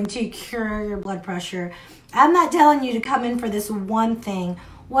is going to cure your blood pressure. I'm not telling you to come in for this one thing.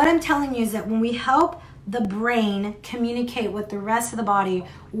 What I'm telling you is that when we help the brain communicate with the rest of the body,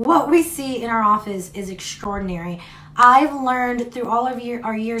 what we see in our office is extraordinary. I've learned through all of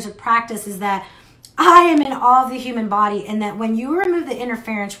our years of practice is that I am in awe of the human body, and that when you remove the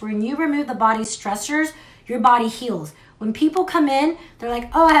interference, when you remove the body's stressors, your body heals. When people come in, they're like,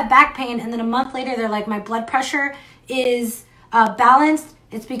 oh, I have back pain, and then a month later, they're like, my blood pressure is balanced.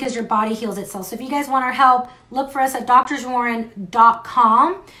 It's because your body heals itself. So if you guys want our help, look for us at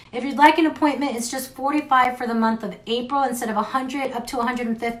drswarren.com. If you'd like an appointment, it's just $45 for the month of April instead of $100 up to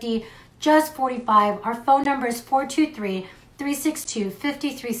 $150, just $45. Our phone number is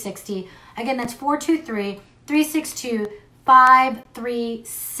 423-362-5360. Again, that's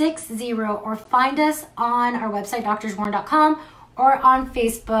 423-362-5360, or find us on our website, drswarren.com, or on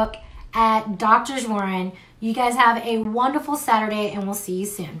Facebook at Drs. Warren. You guys have a wonderful Saturday, and we'll see you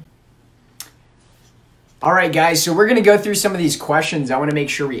soon. All right, guys, so we're going to go through some of these questions. I want to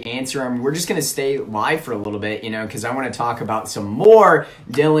make sure we answer them. We're just going to stay live for a little bit, because I want to talk about some more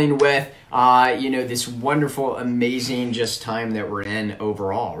dealing with, this wonderful, amazing just time that we're in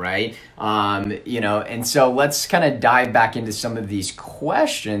overall, right? And so let's kind of dive back into some of these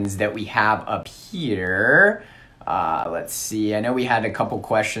questions that we have up here. Let's see. I know we had a couple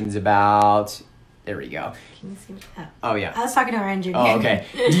questions about... There we go. Can you see that? Oh, yeah. I was talking to our engineer. Oh, okay.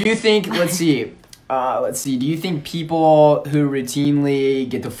 Do you think, let's see, do you think people who routinely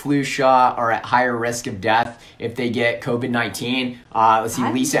get the flu shot are at higher risk of death if they get COVID-19? Let's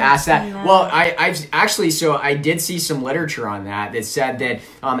see, Lisa asked that. Well, I did see some literature on that said that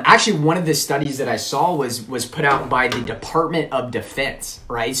actually one of the studies that I saw was put out by the Department of Defense,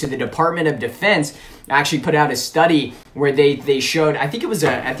 right? So the Department of Defense actually put out a study where they showed, I think it was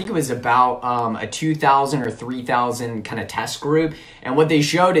about a 2,000 or 3,000 kind of test group, and what they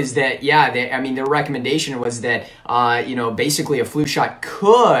showed is that their recommendation was that basically a flu shot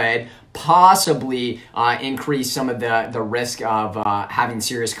could possibly increase some of the risk of having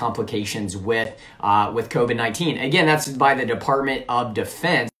serious complications with COVID-19. Again, that's by the Department of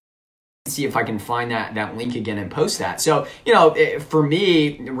Defense. See if I can find that link again and post that. So, for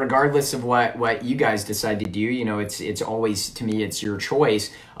me, regardless of what you guys decide to do, it's always, to me, it's your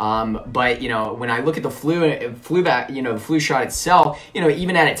choice. But when I look at the the flu shot itself,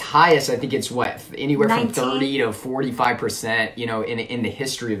 even at its highest, I think it's anywhere 19? From 30 to 45%, in the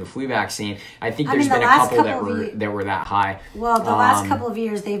history of the flu vaccine. I think there's been a couple that were that high. Well, the last couple of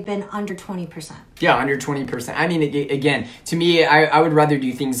years, they've been under 20%. Yeah, under 20%. I mean, again, to me, I would rather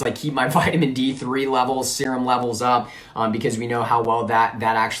do things like keep my vitamin D3 levels, serum levels up, because we know how well that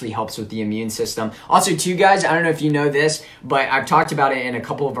actually helps with the immune system. Also, too, guys, I don't know if you know this, but I've talked about it in a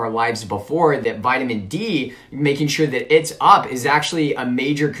couple of our lives before, that vitamin D, making sure that it's up, is actually a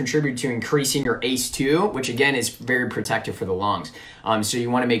major contributor to increasing your ACE2, which again is very protective for the lungs. So you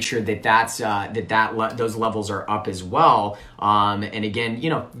want to make sure that those levels are up as well. And again,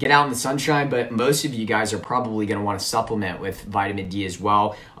 get out in the sunshine, but most of you guys are probably going to want to supplement with vitamin D as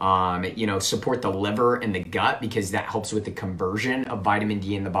well. Support the liver and the gut, because that helps with the conversion of vitamin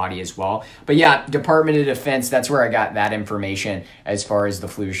D in the body as well. But yeah, Department of Defense, that's where I got that information as far as the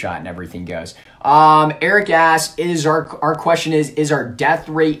flu shot and everything goes. Eric asks, our question is our death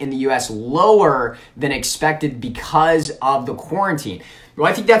rate in the US lower than expected because of the quarantine? Well,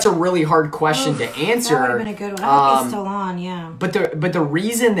 I think that's a really hard question to answer. That would have been a good one. I hope he's still on, yeah. But the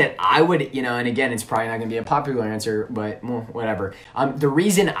reason that I would, and again, it's probably not going to be a popular answer, but whatever. The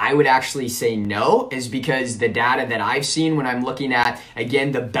reason I would actually say no is because the data that I've seen when I'm looking at,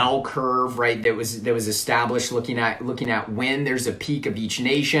 again, the bell curve, right, that was established, looking at when there's a peak of each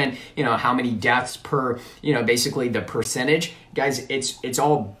nation, how many deaths per, basically the percentage. Guys, it's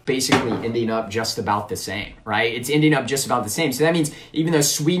all basically ending up just about the same, right? It's ending up just about the same. So that means even though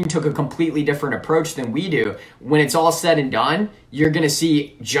Sweden took a completely different approach than we do, when it's all said and done, you're going to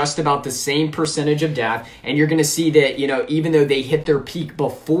see just about the same percentage of death. And you're going to see that, even though they hit their peak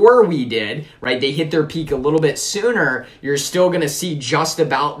before we did, right? They hit their peak a little bit sooner. You're still going to see just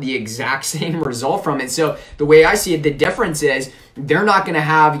about the exact same result from it. So the way I see it, the difference is they're not going to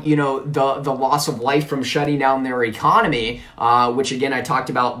have, the loss of life from shutting down their economy, which again, I talked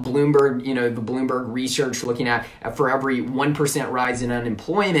about Bloomberg, the Bloomberg research looking at for every 1% rise in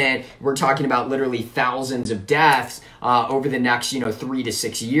unemployment, we're talking about literally thousands of deaths over the next, 3 to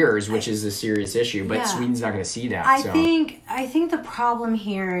 6 years, which is a serious issue. But Sweden's not going to see that. I think the problem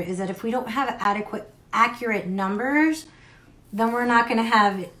here is that if we don't have accurate numbers, then we're not going to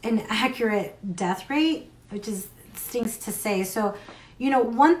have an accurate death rate, which is things to say. So,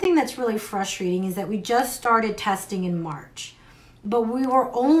 one thing that's really frustrating is that we just started testing in March, but we were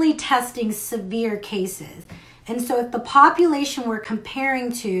only testing severe cases. And so if the population we're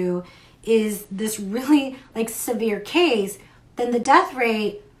comparing to is this really severe case, then the death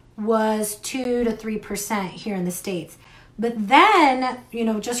rate was 2 to 3% here in the States. But then,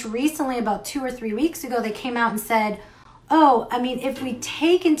 just recently, about 2 or 3 weeks ago, they came out and said, if we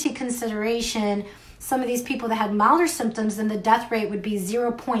take into consideration some of these people that had milder symptoms, then the death rate would be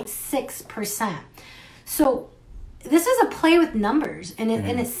 0.6%. So this is a play with numbers, and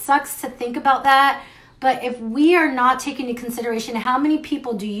it sucks to think about that. But if we are not taking into consideration how many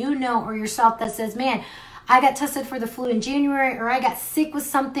people do you know or yourself that says, man, I got tested for the flu in January, or I got sick with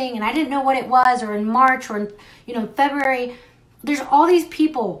something and I didn't know what it was, or in March, or in February. There's all these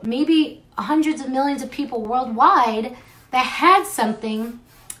people, maybe hundreds of millions of people worldwide that had something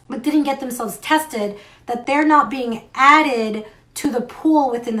but didn't get themselves tested, that they're not being added to the pool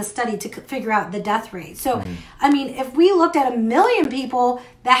within the study to figure out the death rate. So, if we looked at 1 million people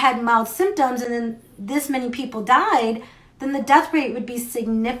that had mild symptoms and then this many people died, then the death rate would be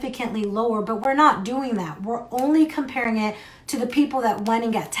significantly lower. But we're not doing that. We're only comparing it to the people that went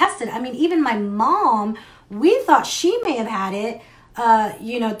and got tested. Even my mom, we thought she may have had it,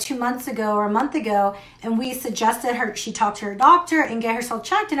 2 months ago or a month ago, and we suggested she talk to her doctor and get herself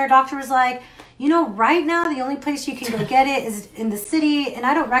checked, and her doctor was like, right now the only place you can go get it is in the city, and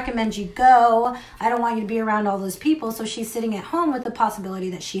I don't recommend you go. I don't want you to be around all those people. So she's sitting at home with the possibility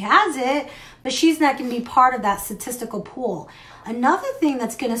that she has it, but she's not going to be part of that statistical pool. Another thing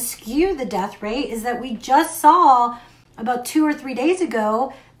that's going to skew the death rate is that we just saw about 2 or 3 days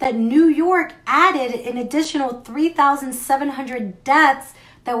ago that New York added an additional 3,700 deaths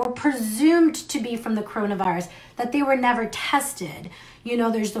that were presumed to be from the coronavirus, that they were never tested.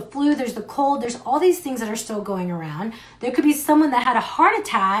 There's the flu, there's the cold, there's all these things that are still going around. There could be someone that had a heart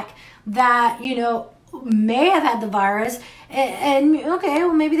attack that, may have had the virus, and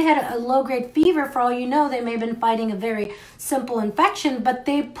maybe they had a low-grade fever. For all you know, they may have been fighting a very simple infection, but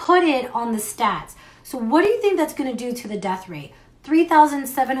they put it on the stats. So what do you think that's going to do to the death rate?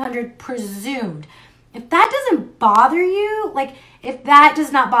 3,700 presumed. If that doesn't bother you, if that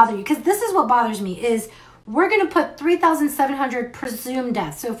does not bother you, because this is what bothers me, is we're going to put 3,700 presumed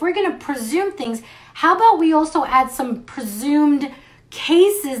deaths. So if we're going to presume things, how about we also add some presumed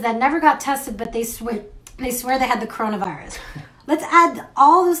cases that never got tested, but they swear they had the coronavirus. Let's add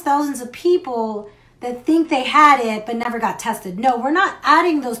all those thousands of people that think they had it but never got tested. No, we're not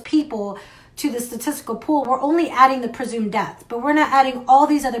adding those people to the statistical pool. We're only adding the presumed deaths, but we're not adding all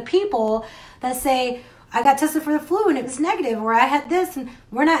these other people that say, I got tested for the flu and it was negative, or I had this, and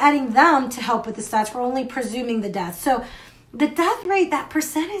we're not adding them to help with the stats. We're only presuming the death. So the death rate, that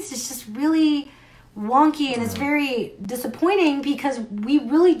percentage is just really wonky, and it's very disappointing because we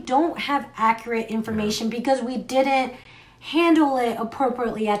really don't have accurate information because we didn't handle it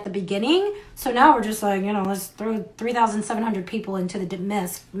appropriately at the beginning. So now we're just let's throw 3,700 people into the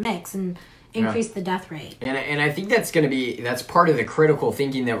mix and increase the death rate. And I think that's part of the critical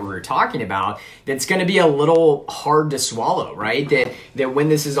thinking that we were talking about, that's going to be a little hard to swallow, right? That when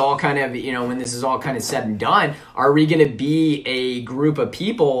this is all kind of said and done, are we going to be a group of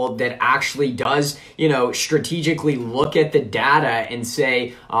people that actually does, strategically look at the data and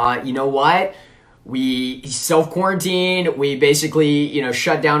say, you know what? We self-quarantined, we basically,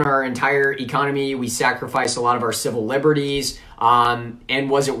 shut down our entire economy, we sacrificed a lot of our civil liberties, and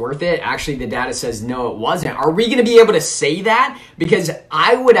was it worth it? Actually, the data says no, it wasn't. Are we going to be able to say that? Because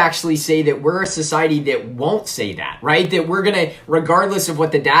I would actually say that we're a society that won't say that, right? That we're going to, regardless of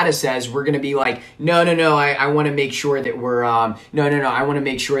what the data says, we're going to be like, no, I want to make sure that we're, I want to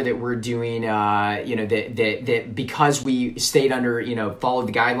make sure that we're doing, that because we stayed under, followed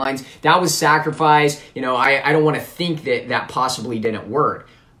the guidelines, that was sacrifice. I don't want to think that possibly didn't work.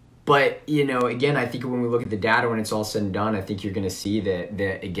 But, again, I think when we look at the data, when it's all said and done, I think you're going to see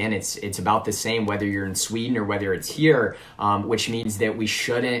that again, it's about the same, whether you're in Sweden or whether it's here, which means that we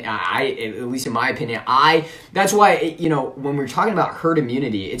shouldn't, at least in my opinion, that's why, when we're talking about herd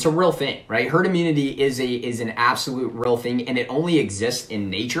immunity, it's a real thing, right? Herd immunity is an absolute real thing, and it only exists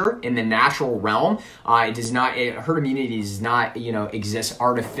in nature, in the natural realm. Herd immunity does not, exist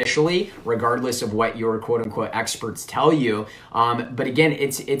artificially, regardless of what your quote unquote experts tell you. But again,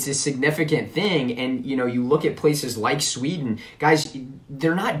 it's a significant thing, and you look at places like Sweden, guys,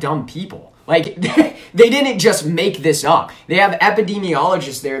 they're not dumb people. Like, they didn't just make this up. They have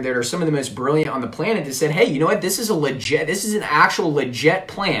epidemiologists there that are some of the most brilliant on the planet that said, hey, you know what, this is an actual legit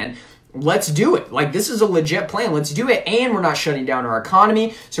plan let's do it. Like, this is a legit plan. Let's do it. And we're not shutting down our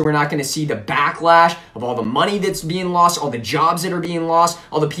economy. So we're not going to see the backlash of all the money that's being lost, all the jobs that are being lost,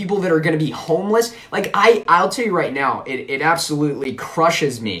 all the people that are going to be homeless. Like, I'll tell you right now, it absolutely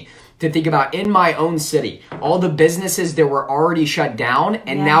crushes me to think about in my own city, all the businesses that were already shut down,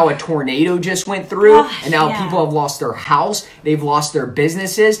 and now a tornado just went through, and now people have lost their house, they've lost their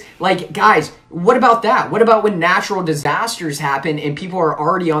businesses. Like, guys, what about that? What about when natural disasters happen and people are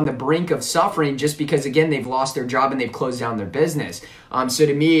already on the brink of suffering just because, again, they've lost their job and they've closed down their business? So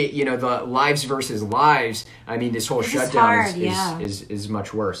to me, you know, the lives versus lives, I mean, this whole shutdown is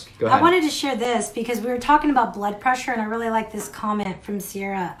much worse. Go ahead. I wanted to share this because we were talking about blood pressure, and I really like this comment from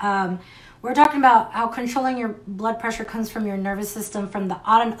Sierra. We're talking about how controlling your blood pressure comes from your nervous system, from the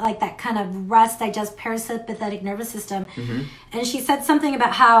like that kind of rest, digest, parasympathetic nervous system. And she said something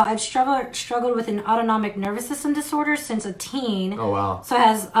about how I've struggled with an autonomic nervous system disorder since a teen. Oh, wow. So it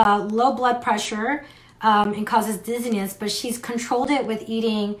has low blood pressure and causes dizziness, but she's controlled it with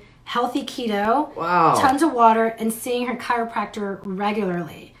eating healthy keto, tons of water, and seeing her chiropractor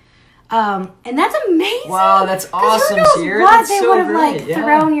regularly. And that's amazing. Wow, that's awesome, Sierra. What they would have like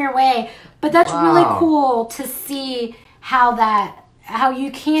thrown your way. But that's really cool to see how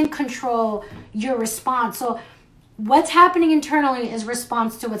you can control your response. So what's happening internally is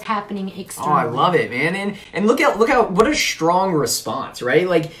response to what's happening externally. Oh, I love it, man. And look out, what a strong response, right?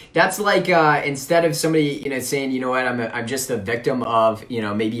 Like, that's like, instead of somebody, you know, saying, you know what, I'm just a victim of, you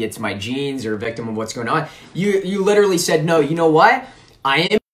know, maybe it's my genes or a victim of what's going on. You literally said, no, you know what? I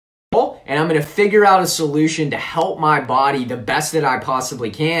am, and I'm going to figure out a solution to help my body the best that I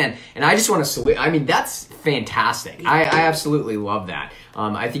possibly can. And I just want to salute. I mean, that's fantastic. I absolutely love that.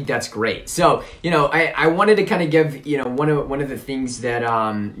 I think that's great. So, you know, I wanted to kind of give, you know, one of the things that,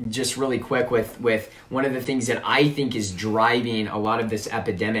 just really quick with one of the things that I think is driving a lot of this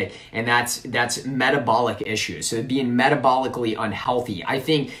epidemic, and that's metabolic issues. So being metabolically unhealthy. I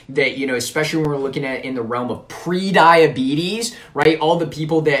think that, you know, especially when we're looking at in the realm of pre-diabetes, right? All the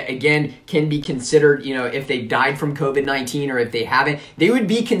people that, again, can be considered, you know, if they've died from COVID-19 or if they haven't, they would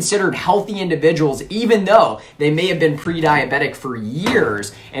be considered healthy individuals, even though they may have been pre-diabetic for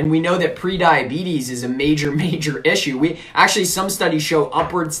years. And we know that pre-diabetes is a major issue. We actually, some studies show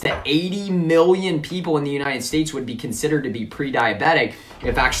upwards to 80 million people in the United States would be considered to be pre-diabetic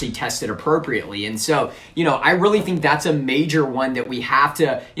if actually tested appropriately. And so, you know, I really think that's a major one that we have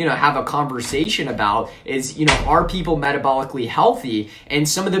to, you know, have a conversation about is, you know, are people metabolically healthy? And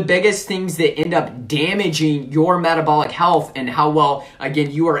some of the biggest things that end up damaging your metabolic health and how well,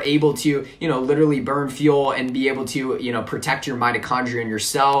 again, you are able to, you know, literally burn fuel and be able to, you know, protect your mitochondria in your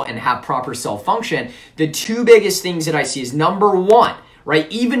cell and have proper cell function. The two biggest things that I see is number one, right?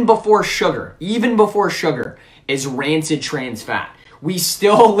 Even before sugar, is rancid trans fat. We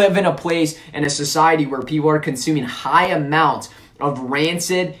still live in a place and a society where people are consuming high amounts of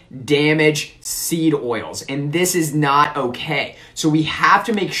rancid, damaged seed oils, and this is not okay. So we have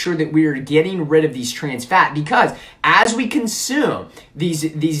to make sure that we are getting rid of these trans fat, because as we consume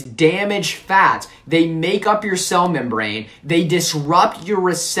these damaged fats, they make up your cell membrane, they disrupt your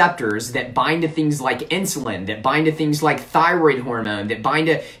receptors that bind to things like insulin, that bind to things like thyroid hormone, that bind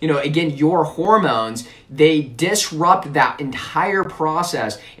to, you know, again, your hormones. They disrupt that entire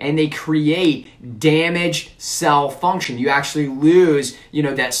process and they create damaged cell function. You actually lose, you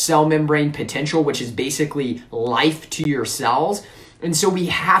know, that cell membrane potential, which is basically life to your cells. And so we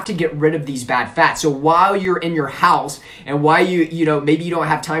have to get rid of these bad fats. So while you're in your house and while you know, maybe you don't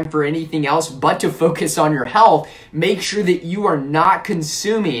have time for anything else but to focus on your health, make sure that you are not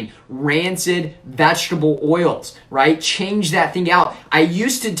consuming rancid vegetable oils, right? Change that thing out. I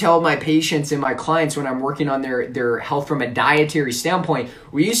used to tell my patients and my clients when I'm working on their health from a dietary standpoint,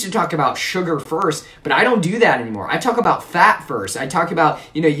 we used to talk about sugar first, but I don't do that anymore. I talk about fat first. I talk about,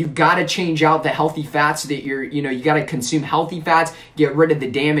 you know, you've got to change out the healthy fats that you got to consume healthy fats, get rid of the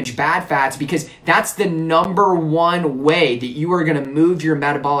damaged bad fats, because that's the number one way that you are going to move your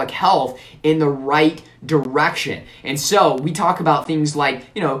metabolic health in the right direction. And so we talk about things like,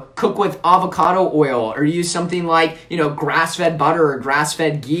 you know, cook with avocado oil or use something like, you know, grass-fed butter or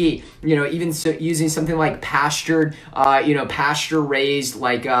grass-fed ghee, you know, even using something like pastured, pasture-raised,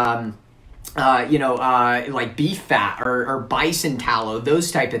 like, like beef fat or bison tallow,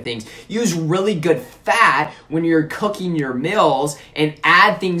 those type of things. Use really good fat when you're cooking your meals, and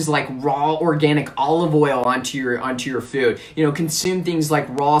add things like raw organic olive oil onto your food. Consume things like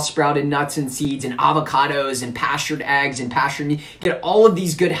raw sprouted nuts and seeds and avocados and pastured eggs and pastured meat. Get all of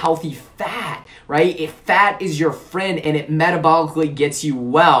these good healthy fat, right? Fat is your friend, and it metabolically gets you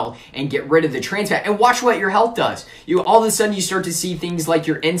well, and get rid of the trans fat. And watch what your health does. All of a sudden you start to see things like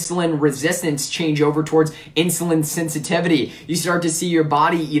your insulin resistance change over towards insulin sensitivity. You start to see your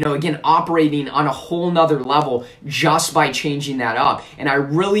body, again, operating on a whole nother level just by changing that up. And I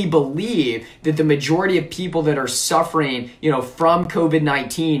really believe that the majority of people that are suffering, from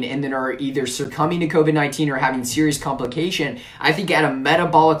COVID-19 and that are either succumbing to COVID-19 or having serious complication, I think at a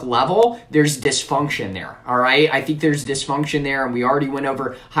metabolic level, there's dysfunction there. All right. I think there's dysfunction there. And we already went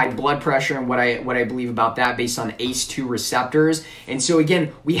over high blood pressure and what I believe about that based on ACE2 receptors. And so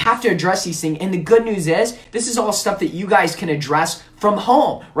again, we have to address these things. And the good news is this is all stuff that you guys can address from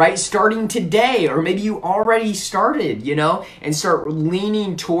home, right? Starting today, or maybe you already started, and start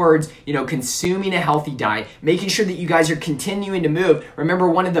leaning towards, consuming a healthy diet, making sure that you guys are continuing to move. Remember,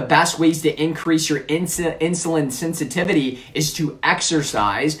 one of the best ways to increase your insulin sensitivity is to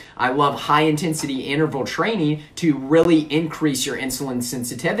exercise. I love high intensity interval training to really increase your insulin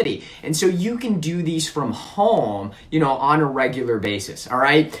sensitivity. And so you can do these from home, on a regular basis. All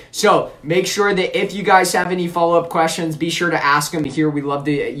right. So make sure that if you guys have any follow-up questions, be sure to ask them here. We love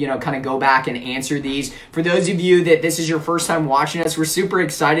to, kind of go back and answer these. For those of you that this is your first time watching us, we're super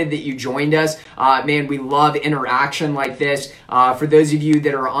excited that you joined us. Man, we love interaction like this. For those of you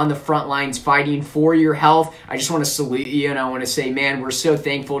that are on the front lines fighting for your health, I just want to salute you, and I want to say, man, we're so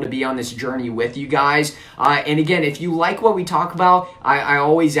thankful to be on this journey with you guys. And again, if you like what we talk about, I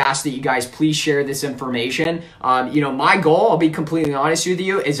always ask that you guys please share this information. My goal, I'll be completely honest with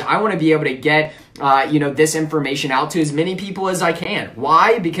you, is I want to be able to get this information out to as many people as I can.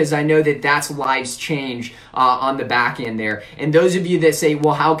 Why? Because I know that that's lives change on the back end there. And those of you that say,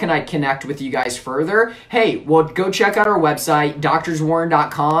 well, how can I connect with you guys further? Hey, well, go check out our website,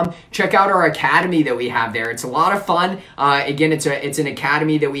 doctorswarren.com. Check out our academy that we have there. It's a lot of fun. Again, it's an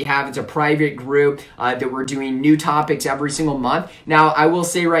academy that we have. It's a private group that we're doing new topics every single month. Now, I will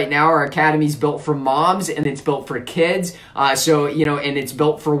say right now, our academy is built for moms and it's built for kids. And it's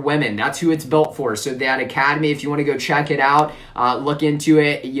built for women. That's who it's built for. So that academy, if you want to go check it out, look into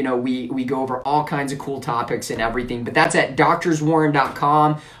it. We go over all kinds of cool topics and everything, but that's at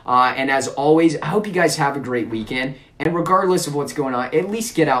doctorswarren.com. And as always, I hope you guys have a great weekend. And regardless of what's going on, at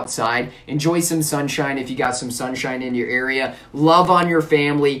least get outside, enjoy some sunshine if you got some sunshine in your area, love on your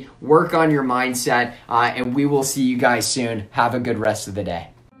family, work on your mindset, and we will see you guys soon. Have a good rest of the day.